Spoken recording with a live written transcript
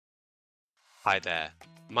Hi there,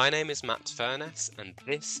 my name is Matt Furness and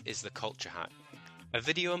this is The Culture Hack, a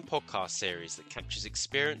video and podcast series that captures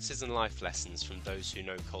experiences and life lessons from those who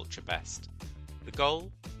know culture best. The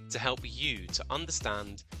goal? To help you to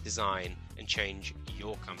understand, design and change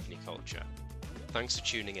your company culture. Thanks for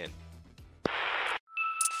tuning in.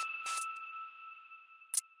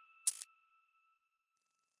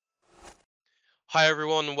 Hi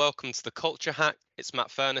everyone and welcome to The Culture Hack. It's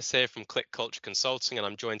Matt Furness here from Click Culture Consulting and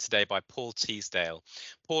I'm joined today by Paul Teasdale.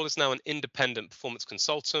 Paul is now an independent performance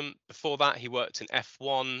consultant. Before that, he worked in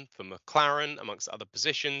F1 for McLaren, amongst other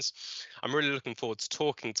positions. I'm really looking forward to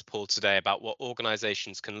talking to Paul today about what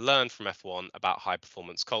organizations can learn from F1 about high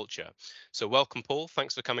performance culture. So welcome, Paul.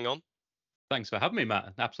 Thanks for coming on. Thanks for having me,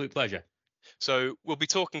 Matt. Absolute pleasure. So we'll be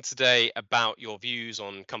talking today about your views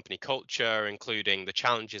on company culture, including the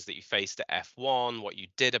challenges that you faced at F1, what you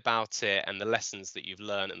did about it, and the lessons that you've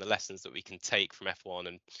learned and the lessons that we can take from F1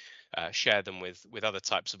 and share them with other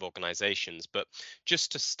types of organizations. But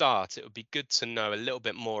just to start, it would be good to know a little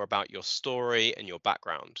bit more about your story and your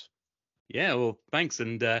background. Yeah, well, thanks.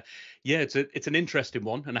 And yeah, it's an interesting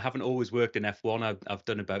one. And I haven't always worked in F1. I've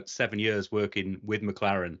done about 7 years working with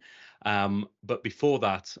McLaren. But before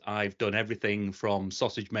that, I've done everything from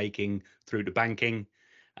sausage making through to banking.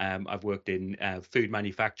 I've worked in food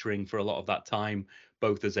manufacturing for a lot of that time,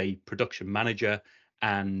 both as a production manager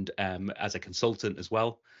and as a consultant as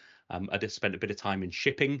well. I just spent a bit of time in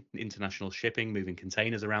shipping, international shipping, moving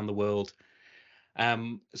containers around the world.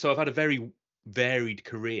 So I've had a very varied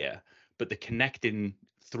career, but the connecting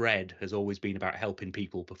thread has always been about helping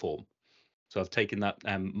people perform. So I've taken that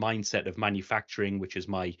mindset of manufacturing, which is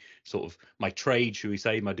my sort of my trade, should we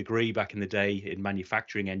say, my degree back in the day in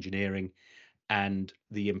manufacturing engineering, and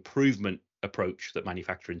the improvement approach that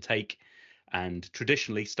manufacturing take. And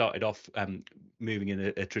traditionally started off moving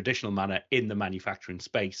in a traditional manner in the manufacturing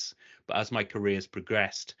space. But as my career's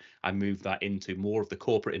progressed, I moved that into more of the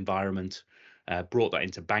corporate environment, brought that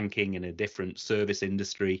into banking in a different service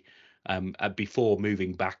industry before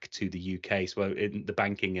moving back to the UK. So in the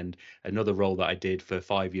banking, and another role that I did for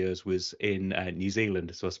 5 years was in New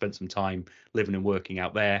Zealand. So I spent some time living and working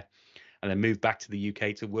out there, and then moved back to the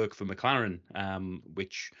UK to work for McLaren,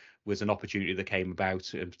 which was an opportunity that came about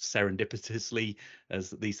serendipitously, as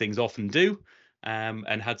these things often do,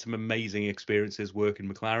 and had some amazing experiences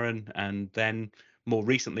working McLaren. And then more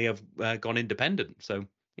recently, I've gone independent. So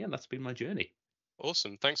yeah, that's been my journey.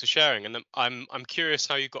 Awesome, thanks for sharing. And I'm curious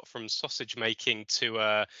how you got from sausage making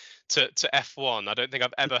to F1. I don't think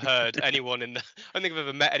I've ever heard anyone in the I don't think I've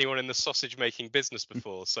ever met anyone in the sausage making business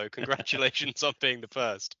before. So congratulations on being the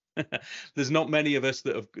first. There's not many of us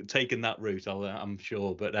that have taken that route, I'm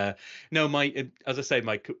sure. But no, as I say,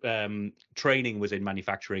 my training was in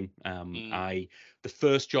manufacturing. Mm, The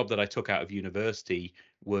first job that I took out of university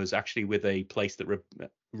was actually with a place that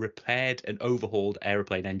repaired and overhauled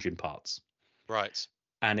aeroplane engine parts. right.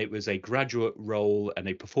 And it was a graduate role and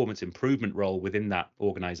a performance improvement role within that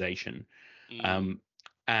organization. Mm, Um,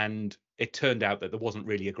 and it turned out that there wasn't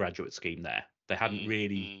really a graduate scheme there. They hadn't mm,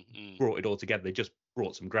 really mm, mm, brought it all together. They just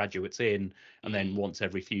brought some graduates in, and then mm, once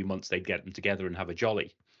every few months they'd get them together and have a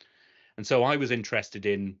jolly. And so I was interested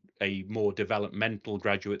in a more developmental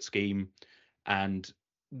graduate scheme, and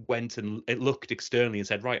went and it looked externally and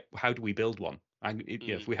said, right, how do we build one? If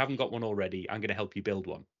mm, we haven't mm, got one already, I'm going to help you build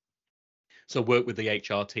one. So work with the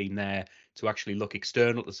HR team there to actually look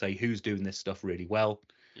external to say who's doing this stuff really well,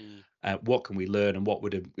 mm, what can we learn, and what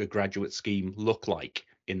would a graduate scheme look like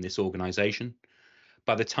in this organization.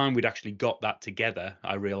 By the time we'd actually got that together,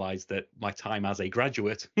 I realized that my time as a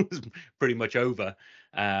graduate was pretty much over.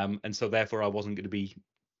 And so therefore I wasn't going to be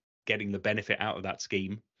getting the benefit out of that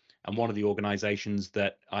scheme. And one of mm. the organizations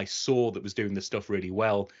that I saw that was doing this stuff really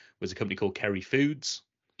well was a company called Kerry Foods,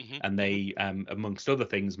 Mhm, and mhm. they, amongst other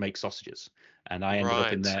things, make sausages. And I ended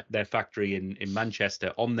up in Right. their factory in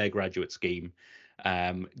Manchester on their graduate scheme,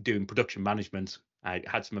 doing production management. I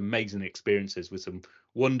had some amazing experiences with some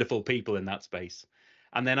wonderful people in that space.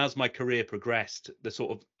 And then as my career progressed, the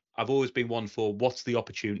sort of I've always been one for what's the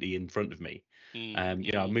opportunity in front of me. Mm, I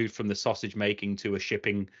mm, moved from the sausage making to a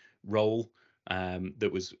shipping role,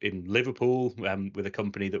 that was in Liverpool, with a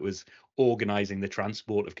company that was organising the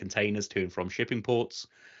transport of containers to and from shipping ports,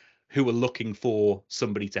 who were looking for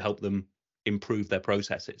somebody to help them improve their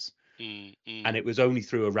processes. mm, mm. And it was only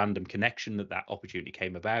through a random connection that that opportunity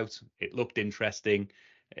came about. It looked interesting.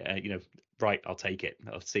 uh, you know right, I'll take it,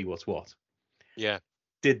 I'll see what's what. Yeah.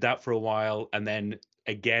 Did that for a while, and then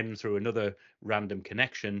again through another random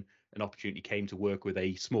connection, an opportunity came to work with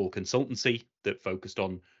a small consultancy that focused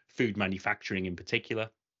on food manufacturing in particular.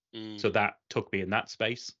 Mm, So that took me in that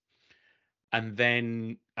space. And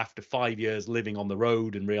then after 5 years living on the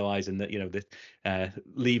road and realizing that,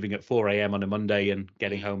 leaving at 4 a.m. on a Monday and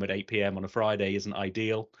getting Mm. home at 8 p.m. on a Friday isn't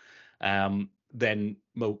ideal, then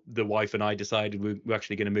the wife and I decided we're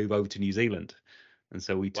actually going to move over to New Zealand. And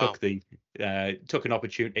so we Wow. took an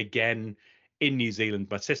opportunity again in New Zealand.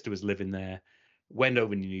 My sister was living there, went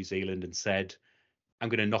over to New Zealand and said, I'm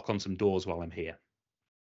going to knock on some doors while I'm here.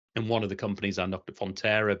 And one of the companies I knocked at,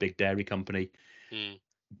 Fonterra, a big dairy company, Mm.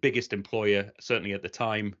 biggest employer, certainly at the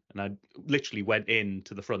time. And I literally went in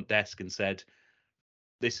to the front desk and said,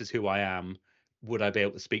 this is who I am. Would I be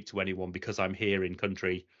able to speak to anyone because I'm here in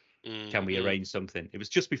country? Mm. Can we Mm. arrange something? It was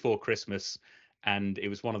just before Christmas, and it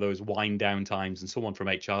was one of those wind down times. And someone from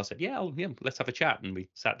HR said, yeah, let's have a chat. And we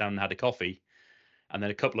sat down and had a coffee. And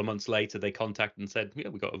then a couple of months later, they contacted and said, yeah,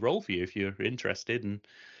 we got a role for you if you're interested. And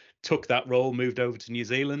took that role, moved over to New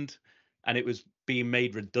Zealand. And it was being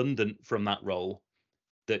made redundant from that role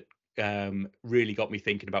that really got me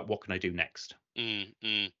thinking about what can I do next. Mm.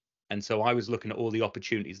 Mm. And so I was looking at all the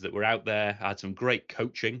opportunities that were out there. I had some great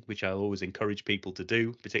coaching, which I always encourage people to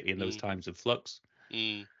do, particularly in those Mm. times of flux.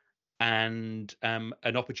 Mm. And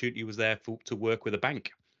an opportunity was there to work with a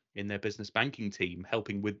bank in their business banking team,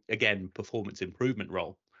 helping with, again, performance improvement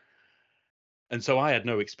role. And so I had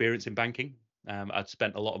no experience in banking. I'd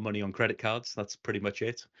spent a lot of money on credit cards. That's pretty much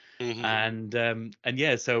it. Mhm. And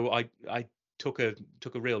yeah, so I took a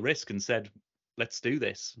real risk and said, let's do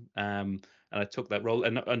this. And I took that role.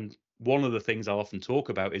 And one of the things I often talk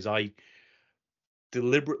about is I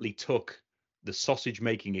deliberately took the sausage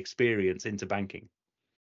making experience into banking.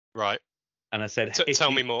 Right. And I said, if Tell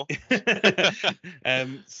you me more.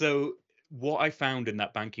 so what I found in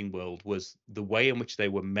that banking world was the way in which they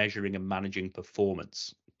were measuring and managing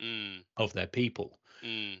performance Mm. of their people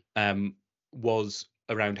Mm. um, was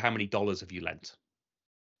around how many dollars have you lent.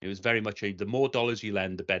 It was very much the more dollars you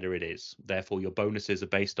lend, the better it is. Therefore, your bonuses are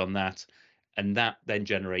based on that, and that then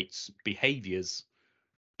generates behaviors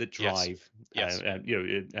that Yes. Yes.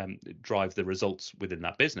 drive the results within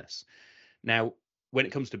that business. Now, when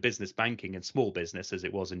it comes to business banking and small business, as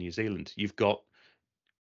it was in New Zealand, you've got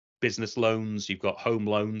business loans, you've got home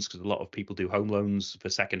loans because a lot of people do home loans for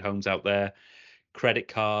second homes out there, credit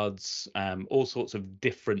cards, all sorts of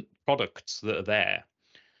different products that are there.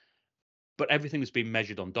 But everything has been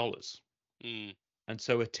measured on dollars. Mm. And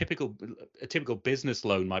so a typical business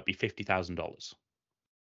loan might be $50,000.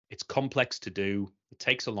 It's complex to do, it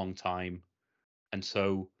takes a long time. And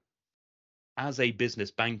so as a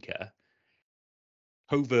business banker,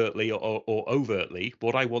 covertly or overtly,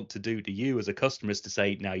 what I want to do to you as a customer is to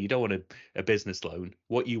say, now you don't want a business loan.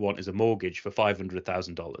 What you want is a mortgage for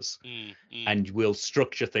 $500,000. Mm. Mm. And we'll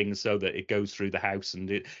structure things so that it goes through the house,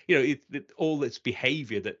 and all this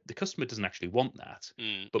behavior that the customer doesn't actually want that,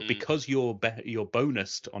 Mm. but Mm. because you're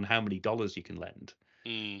bonused on how many dollars you can lend,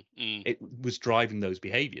 Mm. Mm. it was driving those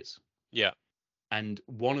behaviors. Yeah. And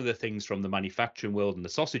one of the things from the manufacturing world and the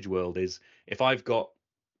sausage world is, if I've got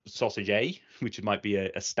sausage A, which might be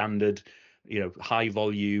a standard, high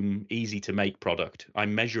volume, easy to make product, I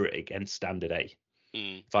measure it against standard A.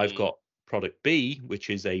 Mm. If I've Mm. got product B, which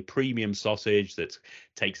is a premium sausage that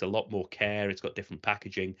takes a lot more care, it's got different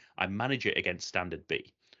packaging, I manage it against standard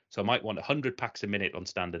B. So I might want 100 packs a minute on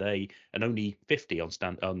standard A and only 50 on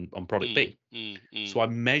product Mm. B. Mm. Mm. So I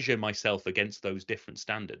measure myself against those different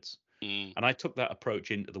standards. Mm. And I took that approach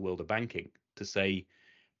into the world of banking to say,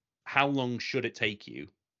 how long should it take you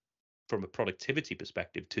from a productivity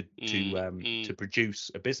perspective Mm. Mm. to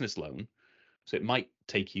produce a business loan? So it might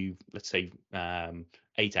take you, let's say,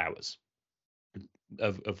 8 hours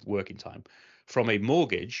of working time. From a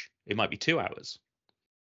mortgage, it might be 2 hours.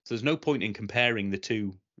 So there's no point in comparing the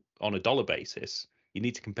two on a dollar basis. You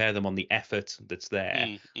need to compare them on the effort that's there,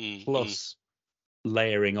 Mm. Mm. Mm. plus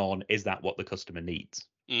layering on, is that what the customer needs?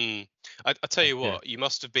 Mm. I tell you Yeah. what, you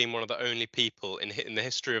must have been one of the only people in the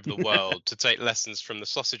history of the world to take lessons from the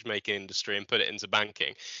sausage making industry and put it into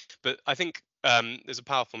banking. But I think there's a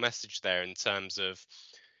powerful message there in terms of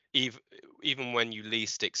even even when you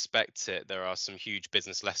least expect it, there are some huge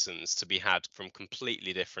business lessons to be had from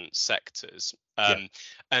completely different sectors. Yeah.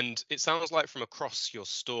 And it sounds like from across your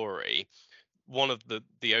story, one of the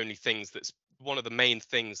main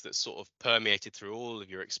things that's sort of permeated through all of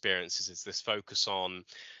your experiences is this focus on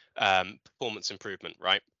performance improvement,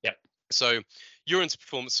 right? Yeah. So you're into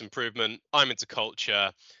performance improvement, I'm into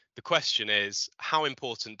culture. The question is, how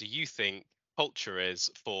important do you think culture is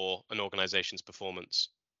for an organization's performance?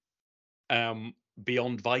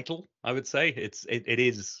 Beyond vital, I would say. It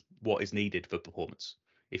is what is needed for performance.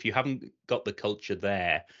 If you haven't got the culture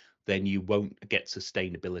there, then you won't get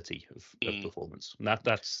sustainability of mm, performance. And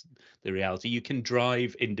that's the reality. You can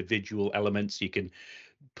drive individual elements, you can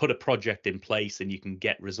put a project in place, and you can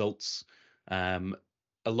get results. Um,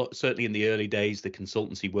 a lot, certainly in the early days, the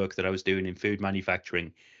consultancy work that I was doing in food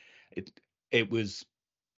manufacturing, it it was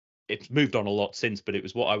it's moved on a lot since, but it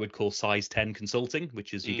was what I would call size 10 consulting,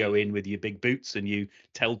 which is you go mm, in with your big boots and you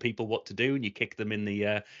tell people what to do and you kick them in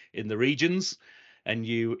the regions, and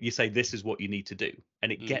you say this is what you need to do,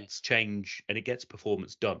 and it mm, gets change and it gets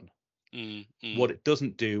performance done. mm, mm, What it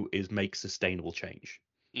doesn't do is make sustainable change.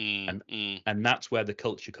 mm, and mm, and that's where the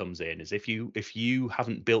culture comes in, is if you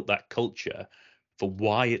haven't built that culture for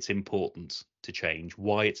why it's important to change,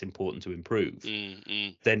 why it's important to improve, mm,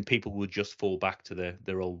 mm. then people will just fall back to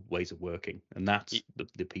their old ways of working, and that's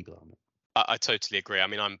the people aren't I totally agree. I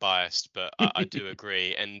mean, I'm biased, but I do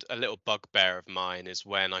agree. And a little bugbear of mine is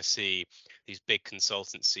when I see these big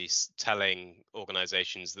consultancies telling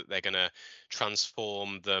organizations that they're going to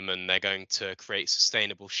transform them and they're going to create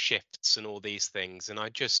sustainable shifts and all these things. And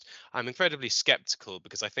I'm incredibly skeptical,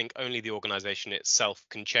 because I think only the organization itself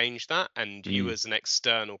can change that. And you, Mm, as an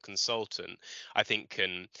external consultant, I think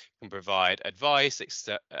can provide advice,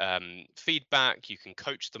 feedback. You can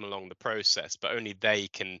coach them along the process, but only they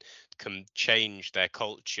can change their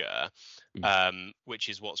culture, mm, which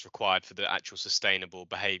is what's required for the actual sustainable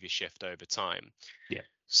behavior shift over time. yeah.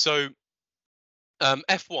 So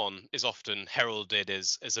F1 is often heralded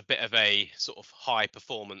as a bit of a sort of high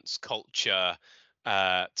performance culture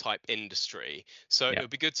type industry. So it Yeah. would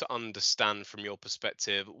be good to understand from your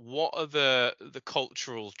perspective, what are the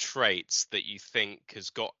cultural traits that you think has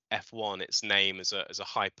got F1 its name as a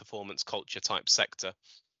high performance culture type sector?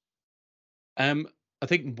 Um, I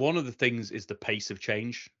think one of the things is the pace of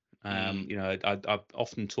change. Mm, I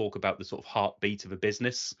often talk about the sort of heartbeat of a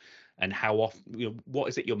business, and how often, what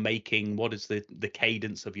is it you're making, what is the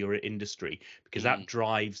cadence of your industry, because that mm,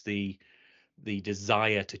 drives the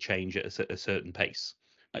desire to change at a certain pace.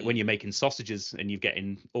 Like when mm. you're making sausages and you're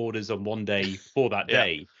getting orders on one day for that Yeah,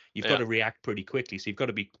 day, you've got yeah. to react pretty quickly. So you've got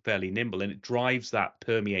to be fairly nimble, and it drives that,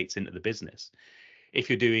 permeates into the business. If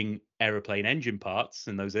you're doing aeroplane engine parts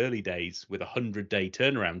in those early days with 100-day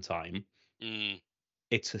turnaround time, Mm,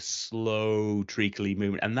 it's a slow, treacly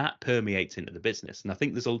movement, and that permeates into the business. And I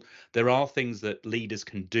think there are things that leaders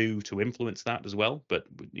can do to influence that as well. But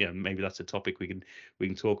maybe that's a topic we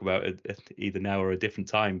can talk about at either now or a different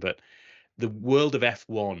time. But the world of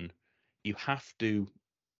F1, you have to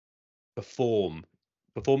perform.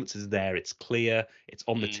 Performance is there. It's clear. It's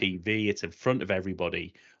on the mm, TV. It's in front of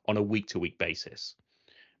everybody on a week-to-week basis.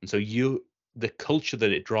 And so the culture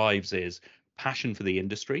that it drives is passion for the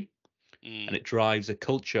industry, and mm, it drives a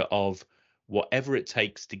culture of whatever it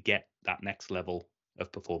takes to get that next level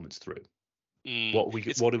of performance through. mm.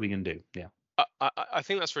 What are we going to do? Yeah. I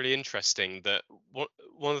think that's really interesting. That one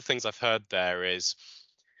of the things I've heard there is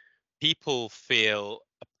people feel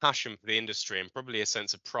a passion for the industry and probably a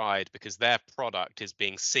sense of pride because their product is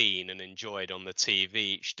being seen and enjoyed on the TV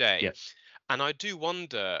each day. Yeah. And I do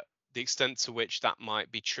wonder the extent to which that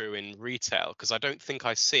might be true in retail, because I don't think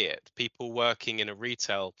I see it. People working in a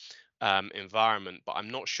retail environment, but I'm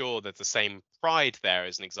not sure there's the same pride there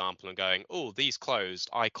as an example and going, oh, these closed,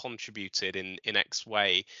 I contributed in X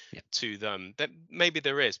way Yeah. to them. That maybe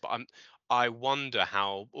there is, but I wonder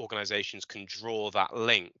how organizations can draw that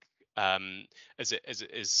link, as it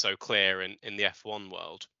is so clear in the F1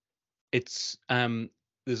 world. It's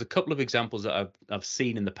there's a couple of examples that I've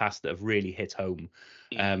seen in the past that have really hit home.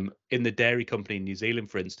 Mm, In the dairy company in New Zealand,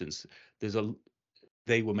 for instance, there's a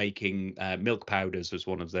they were making milk powders as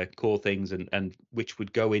one of their core things, and which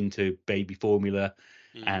would go into baby formula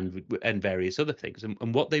mm, and various other things.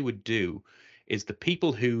 And what they would do is the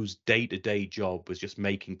people whose day-to-day job was just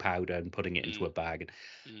making powder and putting it into a mm, bag,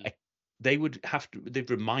 mm, uh, they'd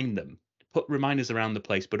remind them, put reminders around the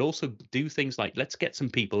place, but also do things like, let's get some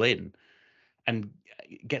people in and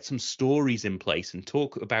get some stories in place and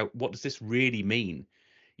talk about, what does this really mean?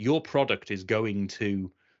 Your product is going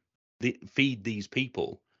to feed these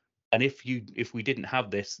people, and if we didn't have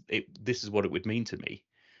this, this is what it would mean to me.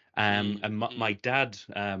 mm, And my mm, dad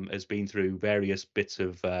has been through various bits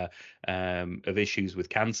of issues with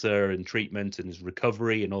cancer and treatment and his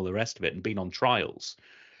recovery and all the rest of it, and been on trials.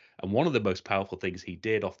 And one of the most powerful things he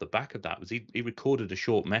did off the back of that was he recorded a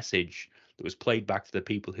short message that was played back to the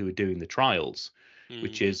people who were doing the trials,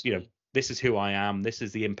 which mm, is, mm, this is who I am, this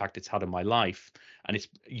is the impact it's had on my life, and it's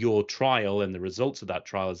your trial and the results of that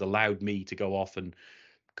trial has allowed me to go off and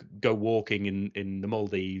go walking in the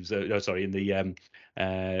Maldives, no, sorry, in the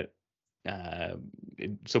uh,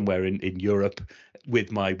 somewhere in Europe,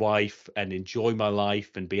 with my wife and enjoy my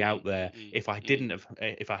life and be mm, out there. mm, If I mm, didn't have,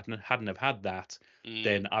 if I hadn't have had that, mm,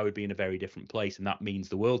 then I would be in a very different place, and that means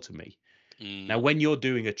the world to me. Now, mm, when you're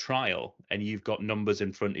doing a trial and you've got numbers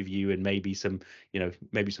in front of you and maybe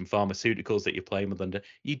maybe some pharmaceuticals that you're playing with under,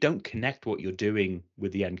 you don't connect what you're doing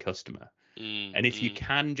with the end customer. mm, And if you mm,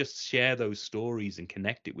 can just share those stories and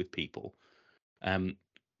connect it with people, um,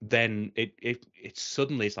 then it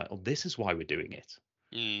suddenly it's like, oh, this is why we're doing it.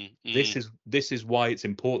 mm, This mm. is why it's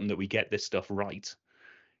important that we get this stuff right.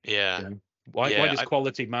 Yeah, You know, why yeah, does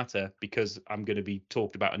quality matter? Because I'm going to be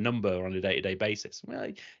talked about a number on a day-to-day basis.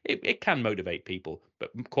 Well, it can motivate people,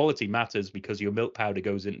 but quality matters because your milk powder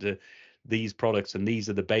goes into these products, and these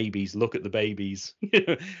are the babies. Look at the babies.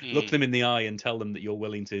 Look mm, them in the eye and tell them that you're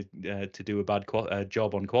willing to do a bad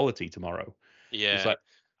job on quality tomorrow. It's yeah. like,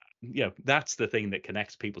 that's the thing that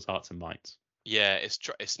connects people's hearts and minds. Yeah,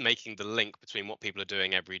 it's making the link between what people are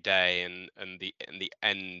doing every day and the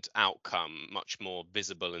end outcome much more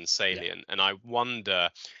visible and Yeah. salient. And I wonder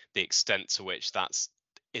the extent to which that's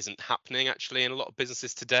isn't happening actually in a lot of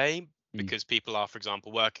businesses today, Mm, because people are, for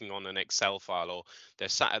example, working on an Excel file, or they're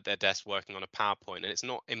sat at their desk working on a PowerPoint, and it's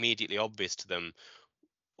not immediately obvious to them,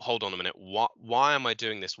 hold on a minute, why am I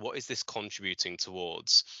doing this? What is this contributing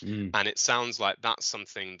towards? mm, And it sounds like that's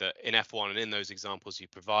something that in F1 and in those examples you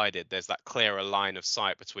provided, there's that clearer line of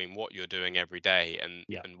sight between what you're doing every day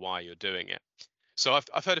yeah. and why you're doing it. So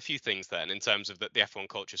I've heard a few things then in terms of the F1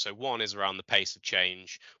 culture. So one is around the pace of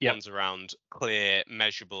change, Yeah. one's around clear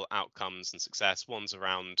measurable outcomes and success, one's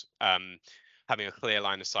around having a clear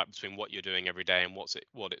line of sight between what you're doing every day and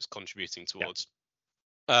what it's contributing Yeah. towards.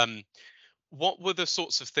 um, what were the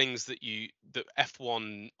sorts of things that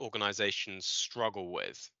F1 organizations struggle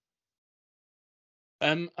with?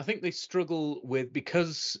 I think they struggle with,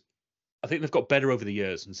 because I think they've got better over the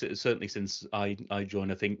years, and certainly since I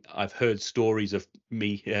joined, I think I've heard stories of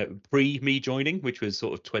me pre me joining, which was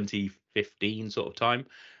sort of 2015 sort of time,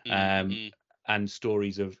 Mm, um, mm, and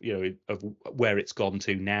stories of of where it's gone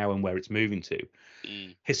to now and where it's moving to.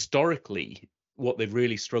 mm, Historically, what they've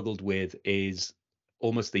really struggled with is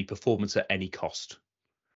almost the performance at any cost,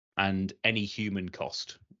 and any human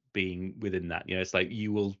cost being within that. It's like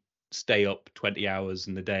you will stay up 20 hours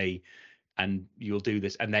in the day, and you'll do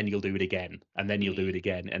this, and then you'll do it again, and then you'll do mm, it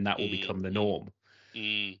again, and that will mm, become the mm, norm.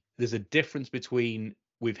 mm, There's a difference between,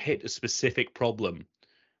 we've hit a specific problem,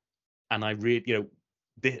 and I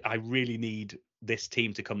really need this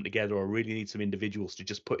team to come together, or I really need some individuals to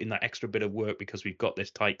just put in that extra bit of work because we've got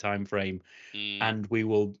this tight time frame, mm, and we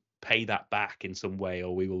will pay that back in some way,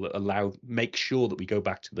 or we will make sure that we go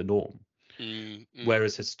back to the norm. mm, mm,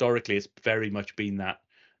 Whereas historically, it's very much been that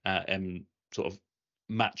sort of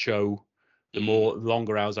macho. The mm, more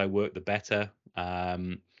longer hours I work, the better.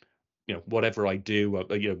 Whatever I do,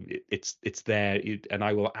 it's there, and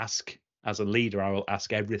I will ask, as a leader, I will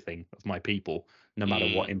ask everything of my people, no matter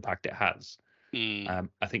what mm, impact it has. mm,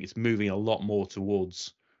 I think it's moving a lot more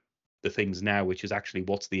towards the things now, which is actually,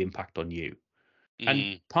 what's the impact on you, and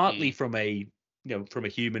mm, partly mm, from a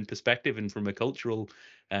human perspective, and from a cultural,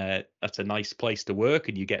 that's a nice place to work,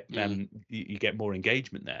 and mm, you get more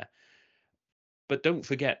engagement there. But don't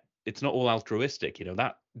forget, it's not all altruistic.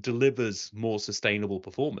 That delivers more sustainable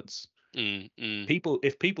performance. mm, mm,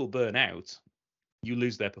 If people burn out, you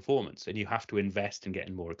lose their performance, and you have to invest in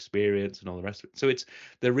getting more experience and all the rest of it. So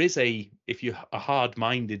there is if you're a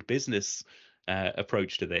hard-minded business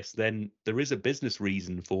approach to this, then there is a business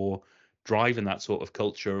reason for driving that sort of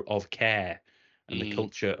culture of care, and the mm.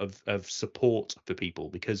 culture of support for people,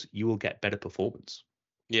 because you will get better performance.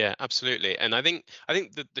 Yeah, absolutely. And I think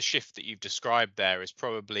that the shift that you've described there is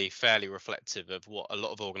probably fairly reflective of what a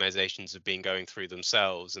lot of organizations have been going through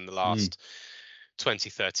themselves in the Mm, last 20,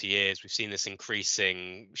 30 years. We've seen this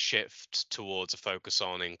increasing shift towards a focus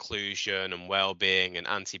on inclusion and well-being and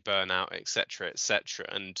anti-burnout, et cetera, et cetera.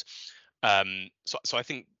 And so I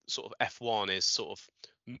think sort of F1 is sort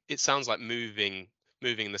of, it sounds like moving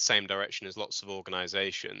in the same direction as lots of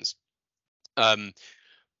organizations. Um,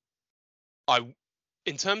 I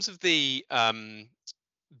In terms of the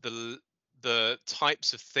the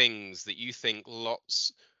types of things that you think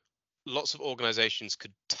lots of organizations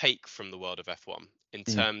could take from the world of F1 in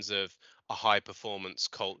mm. terms of a high performance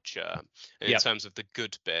culture and in Yeah. terms of the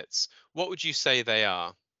good bits, what would you say they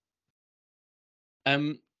are?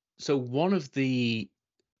 Um, so one of the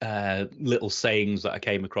little sayings that I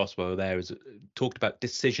came across while there is, talked about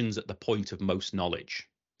decisions at the point of most knowledge.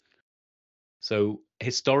 So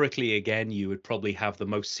historically, again, you would probably have the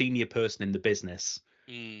most senior person in the business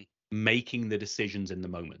Mm, making the decisions in the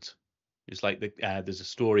moment. It's like there's a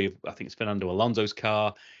story of, I think it's Fernando Alonso's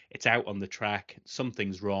car. It's out on the track.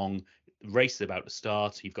 Something's wrong. the race is about to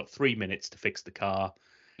start. You've got 3 minutes to fix the car,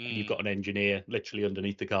 and you've mm, got an engineer literally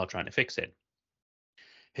underneath the car trying to fix it.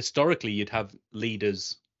 Historically, you'd have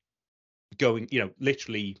leaders going,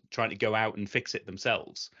 literally trying to go out and fix it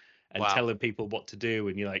themselves and wow. telling people what to do.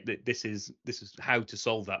 And you're like, this is how to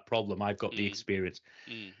solve that problem. I've got the Mm, experience.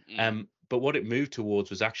 mm, mm, But what it moved towards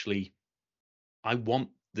was actually, I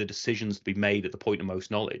want the decisions to be made at the point of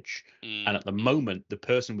most knowledge. And mm, at the mm, moment, the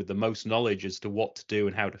person with the most knowledge as to what to do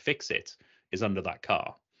and how to fix it is under that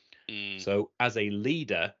car. mm, So as a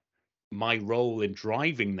leader, my role in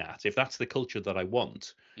driving that, if that's the culture that I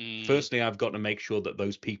want, mm, firstly, I've got to make sure that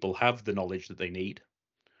those people have the knowledge that they need.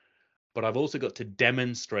 But I've also got to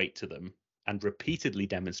demonstrate to them and repeatedly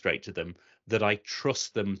demonstrate to them that I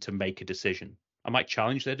trust them to make a decision. I might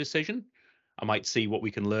challenge their decision. I might see what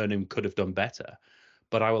we can learn and could have done better,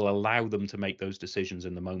 but I will allow them to make those decisions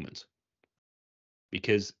in the moment.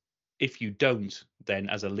 Because if you don't, then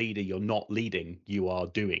as a leader, you're not leading, you are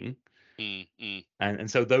doing. mm, mm,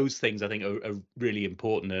 And so those things I think are really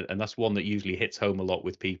important. And that's one that usually hits home a lot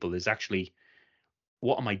with people is actually,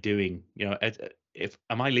 what am I doing? If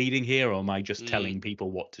am I leading here or am I just mm, telling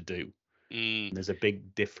people what to do? mm. And there's a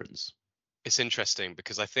big difference. It's interesting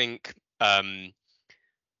because I think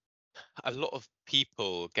a lot of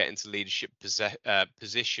people get into leadership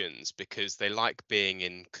positions because they like being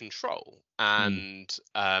in control, Mm, and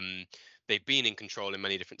they've been in control in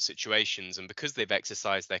many different situations, and because they've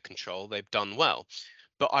exercised their control, they've done well.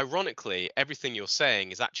 But ironically, everything you're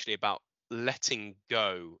saying is actually about letting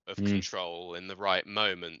go of mm, control in the right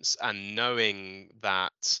moments and knowing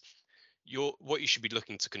that what you should be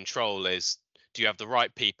looking to control is, do you have the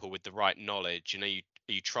right people with the right knowledge, and are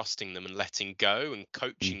you trusting them and letting go and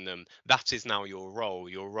mm. coaching them? That is now your role.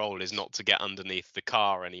 Your role is not to get underneath the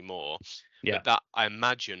car anymore. Yeah. But that, I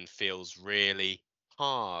imagine, feels really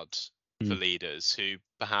hard for Mm. leaders who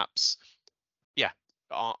perhaps, yeah,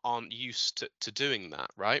 aren't used to doing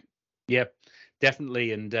that, right? Yeah,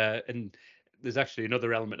 definitely. And there's actually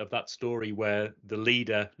another element of that story where the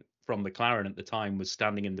leader from McLaren at the time was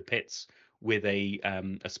standing in the pits with a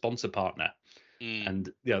sponsor partner. Mm,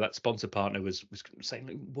 And that sponsor partner was saying,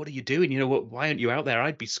 "Like, what are you doing? Why aren't you out there?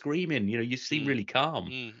 I'd be screaming. You seem mm, really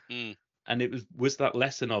calm." mm, mm, And it was that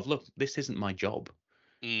lesson of, look, this isn't my job.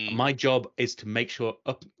 mm, My job is to make sure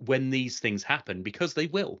up when these things happen, because they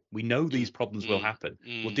will. We know these mm, problems will mm, happen.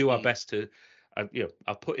 We'll mm, do our mm, best to,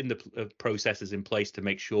 I'll put in the processes in place to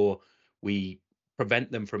make sure we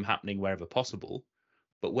prevent them from happening wherever possible.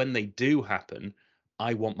 But when they do happen,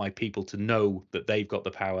 I want my people to know that they've got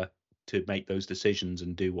the power to make those decisions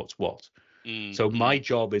and do what's what. mm, So my mm,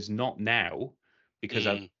 job is not now because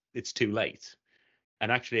mm, it's too late.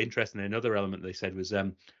 And actually, interesting, another element they said was,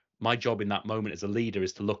 my job in that moment as a leader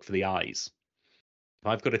is to look for the eyes. If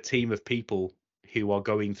I've got a team of people who are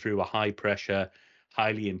going through a high pressure,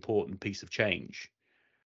 highly important piece of change,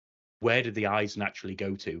 where do the eyes naturally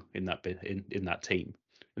go to in that bit in that team?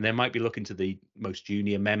 And they might be looking to the most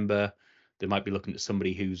junior member. They might be looking at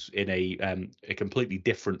somebody who's in a completely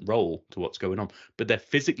different role to what's going on, but they're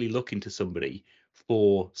physically looking to somebody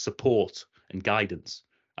for support and guidance.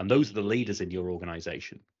 And those are mm, the leaders mm, in your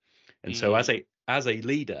organization. And so mm, as a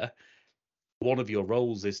leader, one of your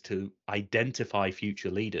roles is to identify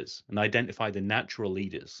future leaders and identify the natural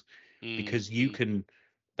leaders, mm, because mm,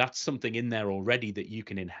 that's something in there already that you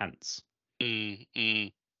can enhance. mm,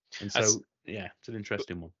 mm. And That's so, yeah, it's an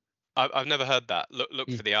interesting one. I've never heard that.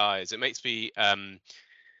 Look Mm, for the eyes. It makes me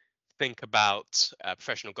think about a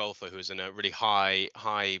professional golfer who is in a really high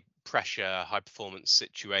pressure, high performance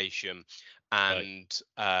situation, right. and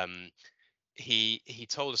he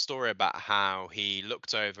told a story about how he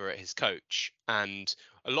looked over at his coach, and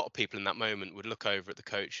a lot of people in that moment would look over at the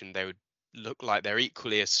coach and they would look like they're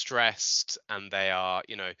equally as stressed, and they are,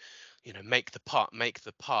 make the putt, make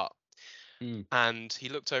the putt. Mm, And he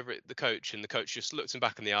looked over at the coach, and the coach just looked him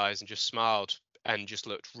back in the eyes and just smiled and just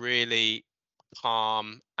looked really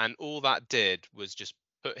calm. And all that did was just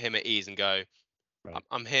put him at ease and go, right.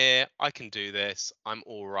 I'm here. I can do this. I'm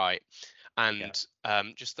all right. Yeah.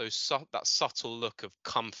 And just that subtle look of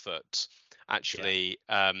comfort Yeah. actually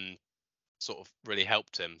sort of really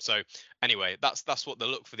helped him. So anyway, that's what the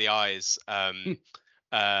look for the eyes Mm,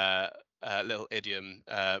 uh, little idiom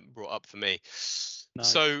brought up for me.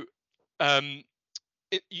 nice. So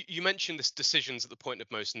you mentioned this decisions at the point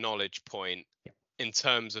of most knowledge point Yeah. in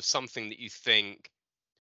terms of something that you think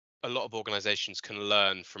a lot of organizations can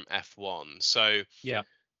learn from F1. So Yeah.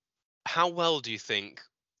 how well do you think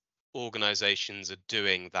organizations are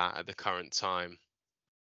doing that at the current time?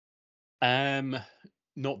 Um,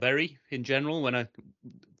 Not very in general.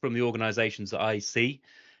 From the organisations that I see,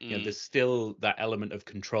 There's still that element of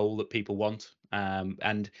control that people want,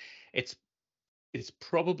 and it's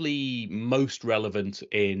probably most relevant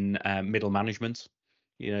in middle management.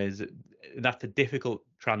 That's a difficult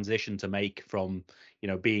transition to make from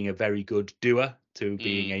being a very good doer to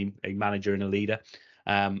being a manager and a leader,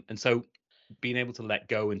 and so being able to let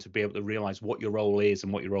go and to be able to realize what your role is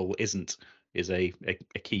and what your role isn't is a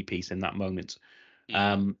key piece in that moment.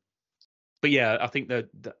 But yeah, I think that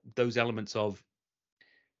those elements of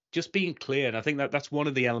just being clear, and I think that that's one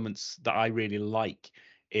of the elements that I really like,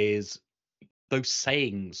 is those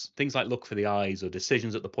sayings, things like "look for the eyes" or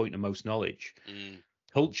 "decisions at the point of most knowledge."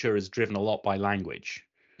 Culture is driven a lot by language,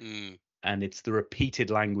 and it's the repeated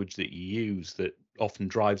language that you use that often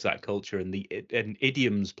drives that culture, and and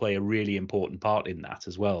idioms play a really important part in that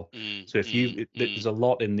as well. So there's a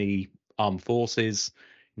lot in the armed forces,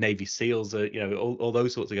 Navy SEALs, all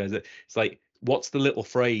those sorts of guys. That it's like, what's the little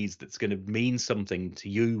phrase that's going to mean something to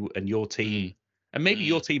you and your team, and maybe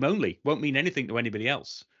your team only, won't mean anything to anybody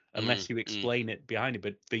else unless you explain it behind it.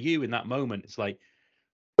 But for you in that moment, it's like,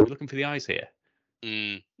 we're looking for the eyes here.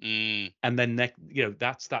 And then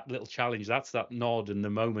that's that little challenge, that's that nod, and the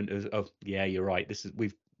moment of yeah, you're right, this is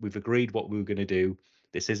we've agreed what we were going to do,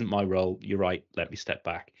 this isn't my role, you're right, let me step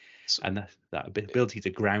back. And that ability to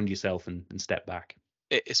ground yourself and step back.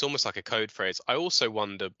 It's almost like a code phrase. I also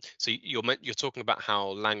wonder, so you're talking about how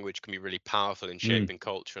language can be really powerful in shaping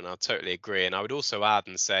culture, and I totally agree. And I would also add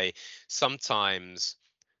and say sometimes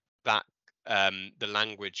that the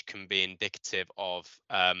language can be indicative of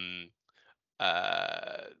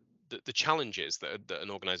the challenges that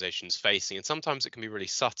an organization is facing, and sometimes it can be really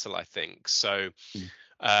subtle, I think. So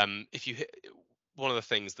if you hit, one of the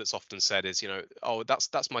things that's often said is, oh,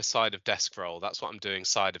 that's my side of desk role, that's what I'm doing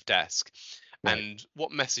side of desk. Right. And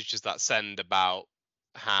what message does that send about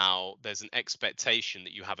how there's an expectation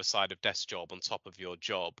that you have a side of desk job on top of your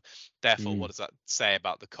job? Therefore, what does that say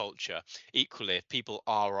about the culture? Equally, if people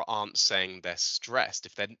are or aren't saying they're stressed,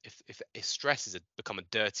 if stress has become a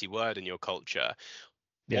dirty word in your culture,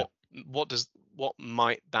 Yeah. what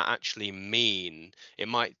might that actually mean? It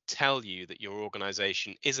might tell you that your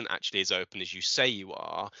organization isn't actually as open as you say you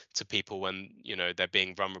are to people when they're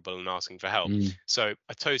being vulnerable and asking for help. So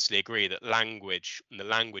I totally agree that language and the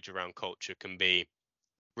language around culture can be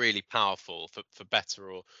really powerful for better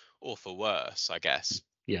or for worse, I guess.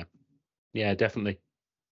 Yeah, definitely.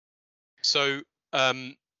 So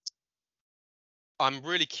I'm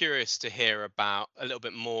really curious to hear about a little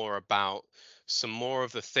bit more about some more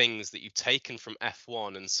of the things that you've taken from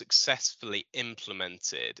F1 and successfully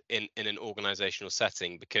implemented in an organizational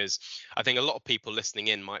setting, because I think a lot of people listening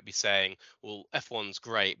in might be saying, well, F1's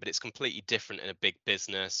great, but it's completely different in a big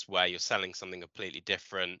business where you're selling something completely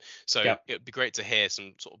different. So it'd be great to hear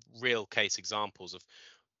some sort of real case examples of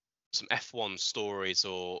some F1 stories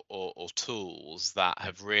or tools that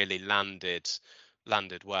have really landed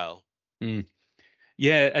well.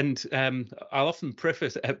 Yeah, and I'll often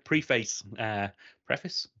preface, not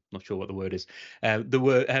sure what the word is, the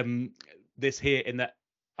word this here, in that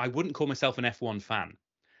I wouldn't call myself an F1 fan.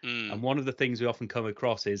 And one of the things we often come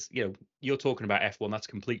across is, you're talking about F1, that's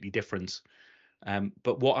completely different.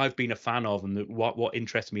 But what I've been a fan of, and what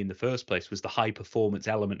interested me in the first place, was the high performance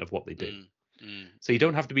element of what they do. So you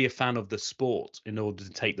don't have to be a fan of the sport in order to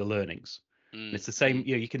take the learnings. And it's the same,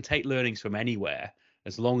 you can take learnings from anywhere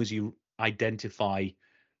as long as you identify,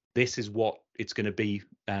 this is what it's going to be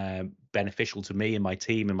beneficial to me and my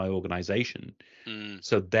team and my organization.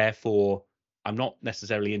 So therefore, I'm not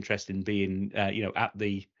necessarily interested in being, at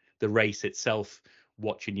the race itself,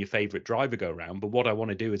 watching your favorite driver go around. But what I want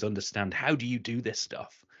to do is understand, how do you do this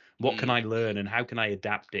stuff? What can I learn, and how can I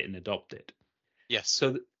adapt it and adopt it? Yes.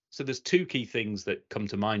 So there's two key things that come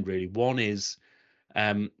to mind, really. One is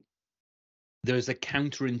there's a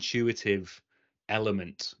counterintuitive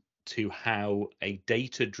element to how a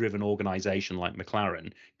data-driven organization like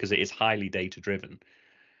McLaren, because it is highly data-driven,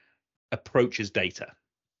 approaches data.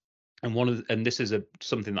 And this is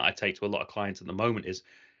something that I take to a lot of clients at the moment is,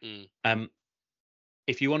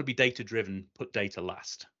 if you want to be data-driven, put data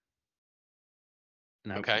last.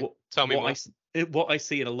 Now, okay. Tell me more. What I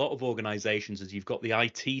see in a lot of organizations is, you've got the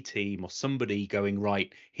IT team or somebody going,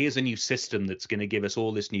 right, here's a new system that's going to give us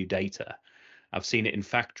all this new data. I've seen it in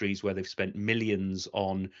factories where they've spent millions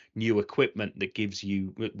on new equipment that gives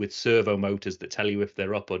you, with servo motors that tell you if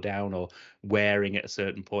they're up or down or wearing at a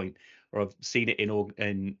certain point. Or I've seen it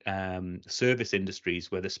in service industries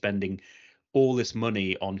where they're spending all this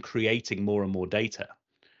money on creating more and more data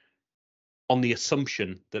on the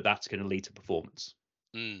assumption that that's going to lead to performance.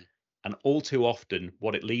 And all too often,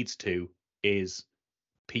 what it leads to is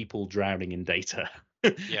people drowning in data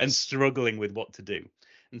and struggling with what to do.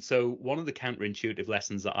 And so one of the counterintuitive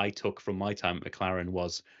lessons that I took from my time at McLaren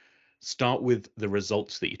was start with the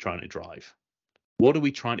results that you're trying to drive. What are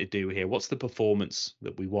we trying to do here? What's the performance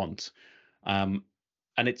that we want? Um,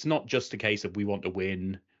 and it's not just a case of we want to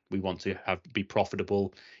win, we want to be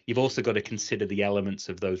profitable. You've also got to consider the elements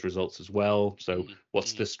of those results as well. So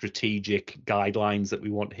what's the strategic guidelines that we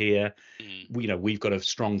want here? We've got a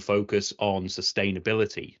strong focus on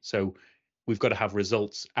sustainability. So we've got to have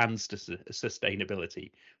results and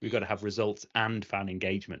sustainability. We've got to have results and fan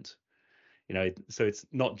engagement. So it's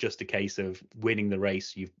not just a case of winning the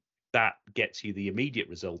race. That gets you the immediate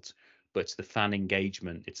result, but it's the fan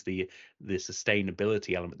engagement, it's the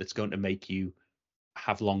sustainability element that's going to make you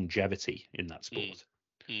have longevity in that sport.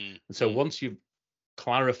 And so once you've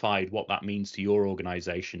clarified what that means to your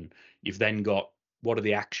organization, you've then got what are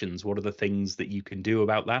the actions, what are the things that you can do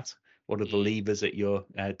about that, what are the levers at your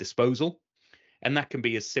disposal. And that can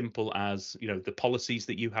be as simple as the policies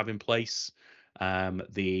that you have in place,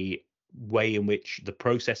 the way in which the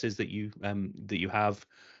processes that you have,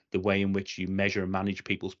 the way in which you measure and manage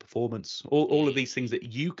people's performance, all of these things that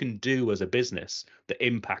you can do as a business that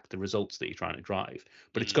impact the results that you're trying to drive.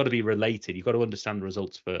 But it's got to be related. You've got to understand the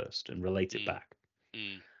results first and relate it back.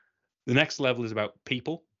 The next level is about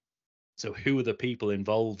people. So who are the people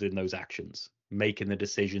involved in those actions, making the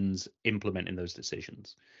decisions, implementing those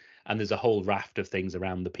decisions? And there's a whole raft of things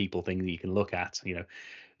around the people thing that you can look at,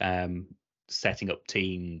 setting up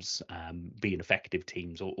teams, being effective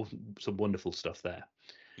teams, or some wonderful stuff there.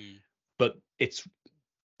 But it's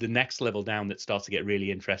the next level down that starts to get really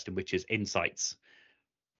interesting, which is insights.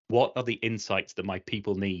 What are the insights that my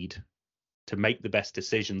people need to make the best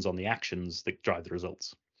decisions on the actions that drive the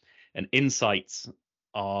results? And insights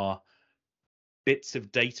are bits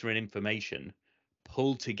of data and information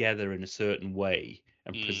pulled together in a certain way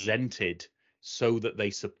and presented so that they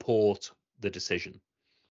support the decision.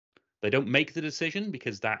 They don't make the decision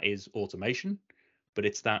because that is automation, but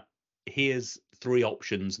it's that here's 3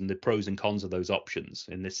 options and the pros and cons of those options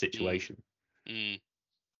in this situation.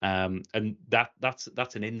 And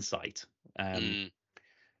that's an insight. And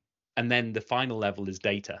then the final level is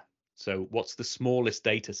data. So what's the smallest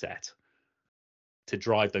data set to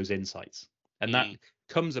drive those insights? And that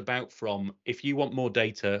comes about from, if you want more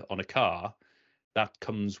data on a car, that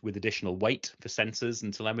comes with additional weight for sensors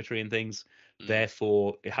and telemetry and things.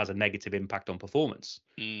 Therefore, it has a negative impact on performance.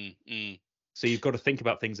 So you've got to think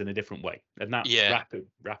about things in a different way. And that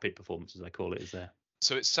rapid performance, as I call it, is there.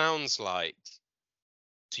 So it sounds like,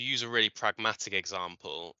 to use a really pragmatic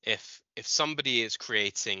example, if somebody is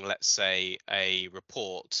creating, let's say, a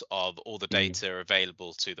report of all the data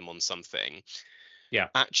available to them on something,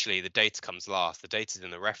 actually the data comes last. The data is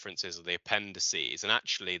in the references or the appendices, and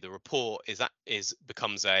actually the report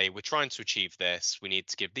becomes we're trying to achieve this, we need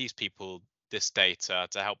to give these people this data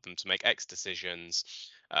to help them to make X decisions.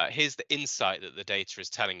 Here's the insight that the data is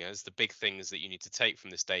telling us, the big things that you need to take from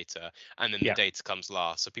this data, and then the data comes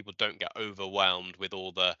last, so people don't get overwhelmed with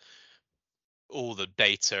all the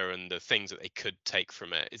data and the things that they could take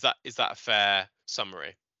from it. Is that a fair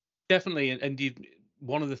summary? Definitely. And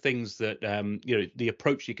one of the things that the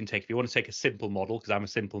approach you can take, if you want to take a simple model, because I'm a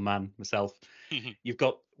simple man myself, you've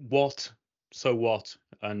got what, so what,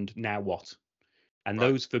 and now what. And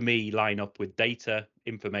those for me line up with data,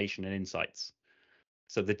 information, and insights.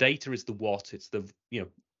 So the data is the what. It's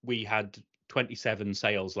we had 27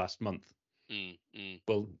 sales last month.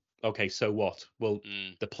 Well, okay, so what? Well,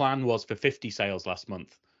 the plan was for 50 sales last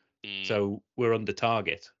month. So we're under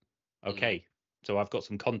target. Okay, so I've got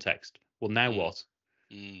some context. Well, now what?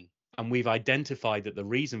 And we've identified that the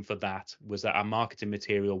reason for that was that our marketing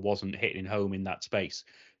material wasn't hitting home in that space.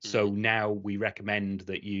 So now we recommend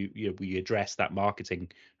that we address that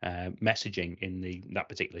marketing messaging in that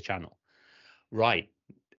particular channel. Right.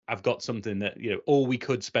 I've got something that, or we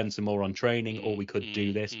could spend some more on training, or we could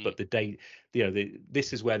do this, but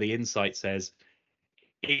this is where the insight says,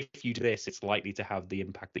 if you do this, it's likely to have the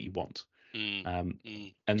impact that you want. And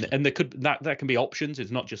that can be options.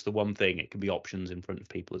 It's not just the one thing. It can be options in front of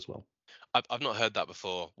people as well. I've not heard that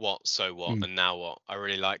before. What, so what, and now what? I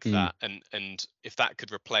really like that. And if that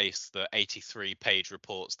could replace the 83-page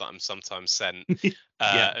reports that I'm sometimes sent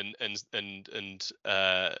and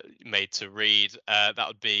made to read, that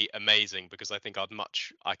would be amazing, because I think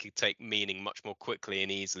I could take meaning much more quickly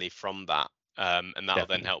and easily from that. And that'll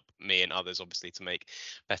then help me and others, obviously, to make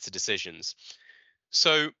better decisions.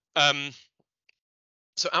 So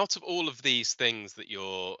out of all of these things that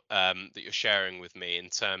you're sharing with me, in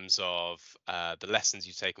terms of the lessons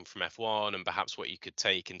you've taken from F1 and perhaps what you could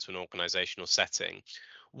take into an organizational setting,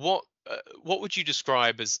 what would you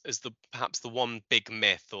describe as the perhaps the one big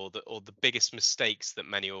myth or the biggest mistakes that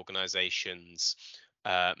many organizations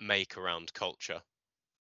make around culture?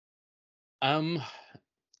 Um,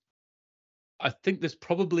 I think there's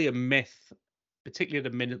probably a myth, particularly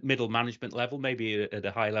at the middle management level, maybe at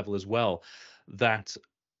a high level as well, that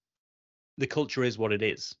the culture is what it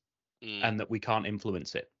is Mm, and that we can't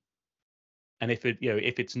influence it. And if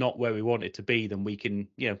if it's not where we want it to be, then we can,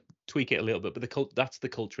 tweak it a little bit. But that's the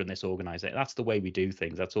culture in this organization. That's the way we do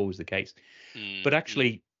things. That's always the case. mm, But mm,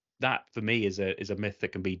 actually, that for me is a myth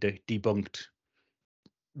that can be debunked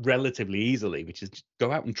relatively easily, which is just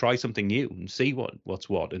go out and try something new and see what's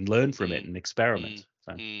what and learn from it mm, and mm, experiment.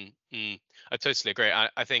 So mm. I totally agree.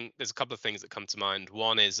 I think there's a couple of things that come to mind.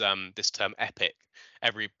 One is this term epic.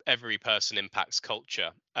 Every person impacts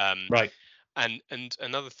culture. right. And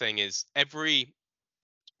another thing is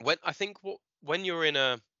when you're in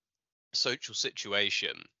a social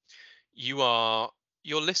situation, you are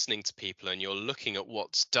you're listening to people and you're looking at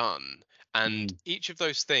what's done, and Mm, each of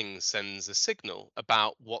those things sends a signal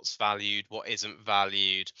about what's valued, what isn't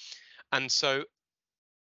valued. And so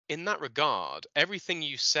in that regard, everything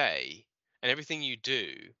you say and everything you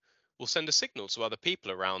do will send a signal to other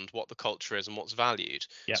people around what the culture is and what's valued.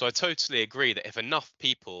 yeah. So I totally agree that if enough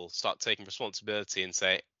people start taking responsibility and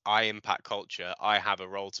say, I impact culture, I have a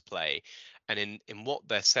role to play, and in what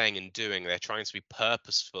they're saying and doing, they're trying to be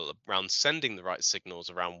purposeful around sending the right signals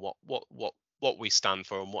around what we stand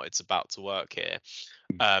for and what it's about to work here.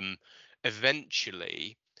 Mm, Um,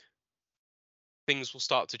 Eventually things will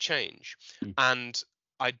start to change. mm, And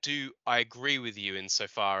I agree with you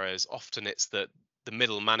insofar as often it's the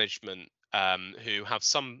middle management who have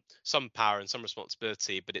some power and some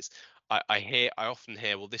responsibility, but I often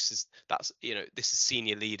hear, well, this is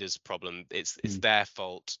senior leaders' problem. It's mm. their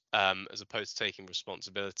fault, as opposed to taking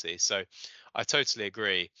responsibility. So I totally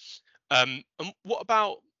agree. And what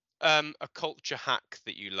about a culture hack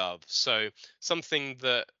that you love? So something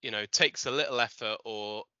that takes a little effort,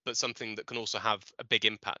 or but something that can also have a big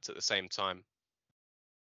impact at the same time.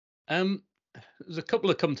 Um, there's a couple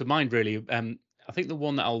that come to mind really. I think the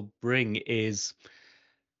one that I'll bring is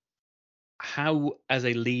how, as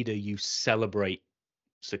a leader, you celebrate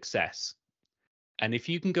success. And if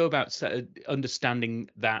you can go about understanding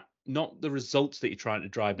that, not the results that you're trying to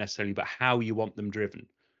drive necessarily, but how you want them driven.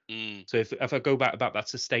 Mm, So if I go back about that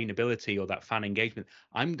sustainability or that fan engagement,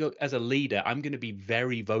 as a leader, I'm going to be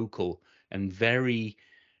very vocal and very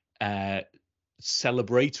uh,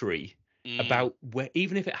 celebratory mm, about where,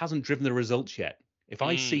 even if it hasn't driven the results yet. If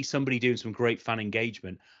I see mm, somebody doing some great fan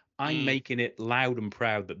engagement, I'm mm, making it loud and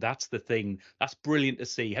proud that that's the thing. That's brilliant to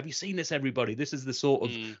see. Have you seen this, everybody? This is the sort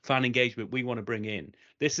of mm, fan engagement we want to bring in.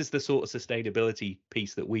 This is the sort of sustainability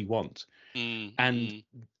piece that we want. mm, And mm,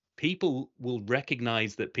 people will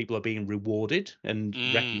recognize that people are being rewarded and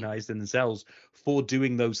mm. recognized in themselves for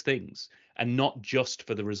doing those things and not just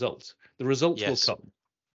for the results. The results will Yes, come.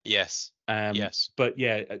 yes, yes. But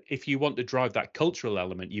yeah, if you want to drive that cultural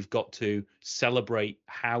element, you've got to celebrate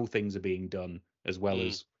how things are being done as well Mm.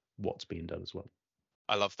 as what's being done as well.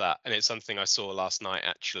 I love that, and it's something I saw last night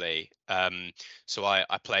actually. So I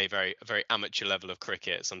play a very amateur level of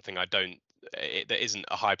cricket, something I don't. There isn't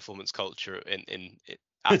a high performance culture in it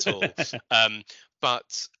at all. Um,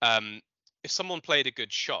 but if someone played a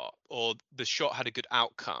good shot or the shot had a good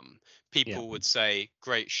outcome, Yeah. people would say,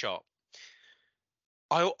 "Great shot."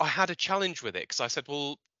 I had a challenge with it because I said,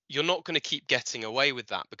 well, you're not going to keep getting away with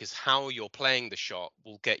that because how you're playing the shot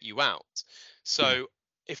will get you out. Yeah. So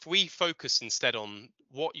if we focus instead on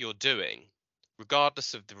what you're doing,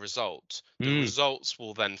 regardless of the Mm, results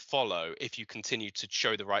will then follow if you continue to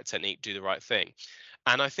show the right technique, do the right thing.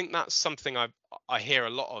 And I think that's something I hear a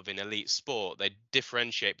lot of in elite sport. They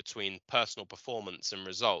differentiate between personal performance and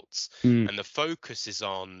results, mm, and the focus is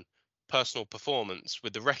on personal performance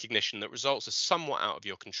with the recognition that results are somewhat out of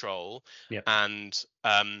your control. yeah. And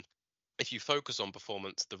if you focus on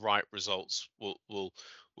performance, the right results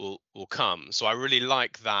will come. So I really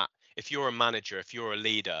like that. If you're a manager, if you're a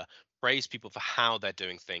leader, praise people for how they're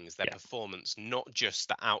doing things, their Yeah. performance, not just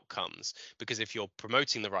the outcomes. Because if you're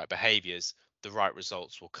promoting the right behaviors, the right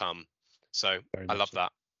results will come. So Very I much love so.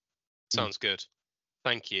 that. Mm. Sounds good.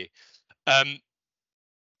 Thank you. Um,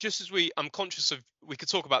 just as I'm conscious of, we could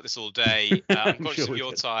talk about this all day. I'm I'm sure conscious of we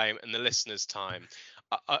your could. time and the listeners' time.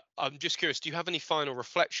 I'm just curious, do you have any final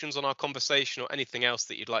reflections on our conversation or anything else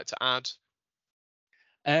that you'd like to add?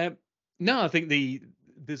 Um, no, I think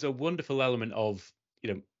there's a wonderful element of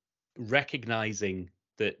recognizing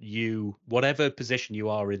that whatever position you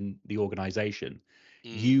are in the organization,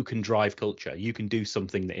 Mm, You can drive culture. You can do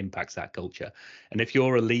something that impacts that culture. And if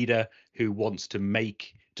you're a leader who wants to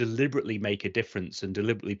deliberately make a difference and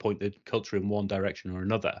deliberately point the culture in one direction or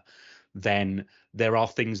another, then there are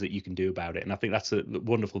things that you can do about it. And I think that's a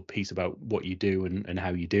wonderful piece about what you do and how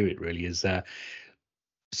you do it, really, is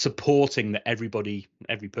supporting that every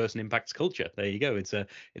person impacts culture. There you go. It's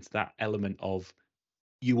that element of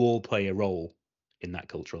you all play a role in that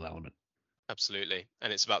cultural element. absolutely.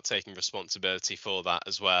 And it's about taking responsibility for that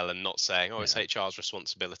as well, and not saying, oh, it's Yeah. HR's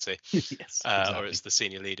responsibility, Yes, or it's exactly. the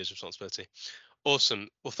senior leader's responsibility. Awesome.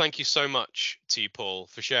 Well, thank you so much to you, Paul,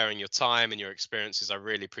 for sharing your time and your experiences. I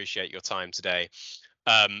really appreciate your time today.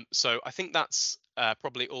 So I think that's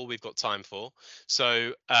probably all we've got time for.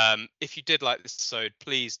 So if you did like this episode,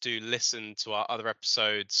 please do listen to our other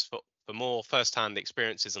episodes for more first-hand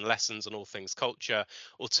experiences and lessons on all things culture.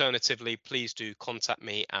 Alternatively, please do contact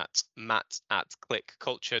me at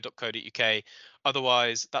matt@clickculture.co.uk.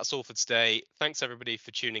 Otherwise, that's all for today. Thanks everybody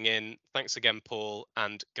for tuning in. Thanks again, Paul,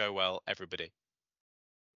 and go well, everybody.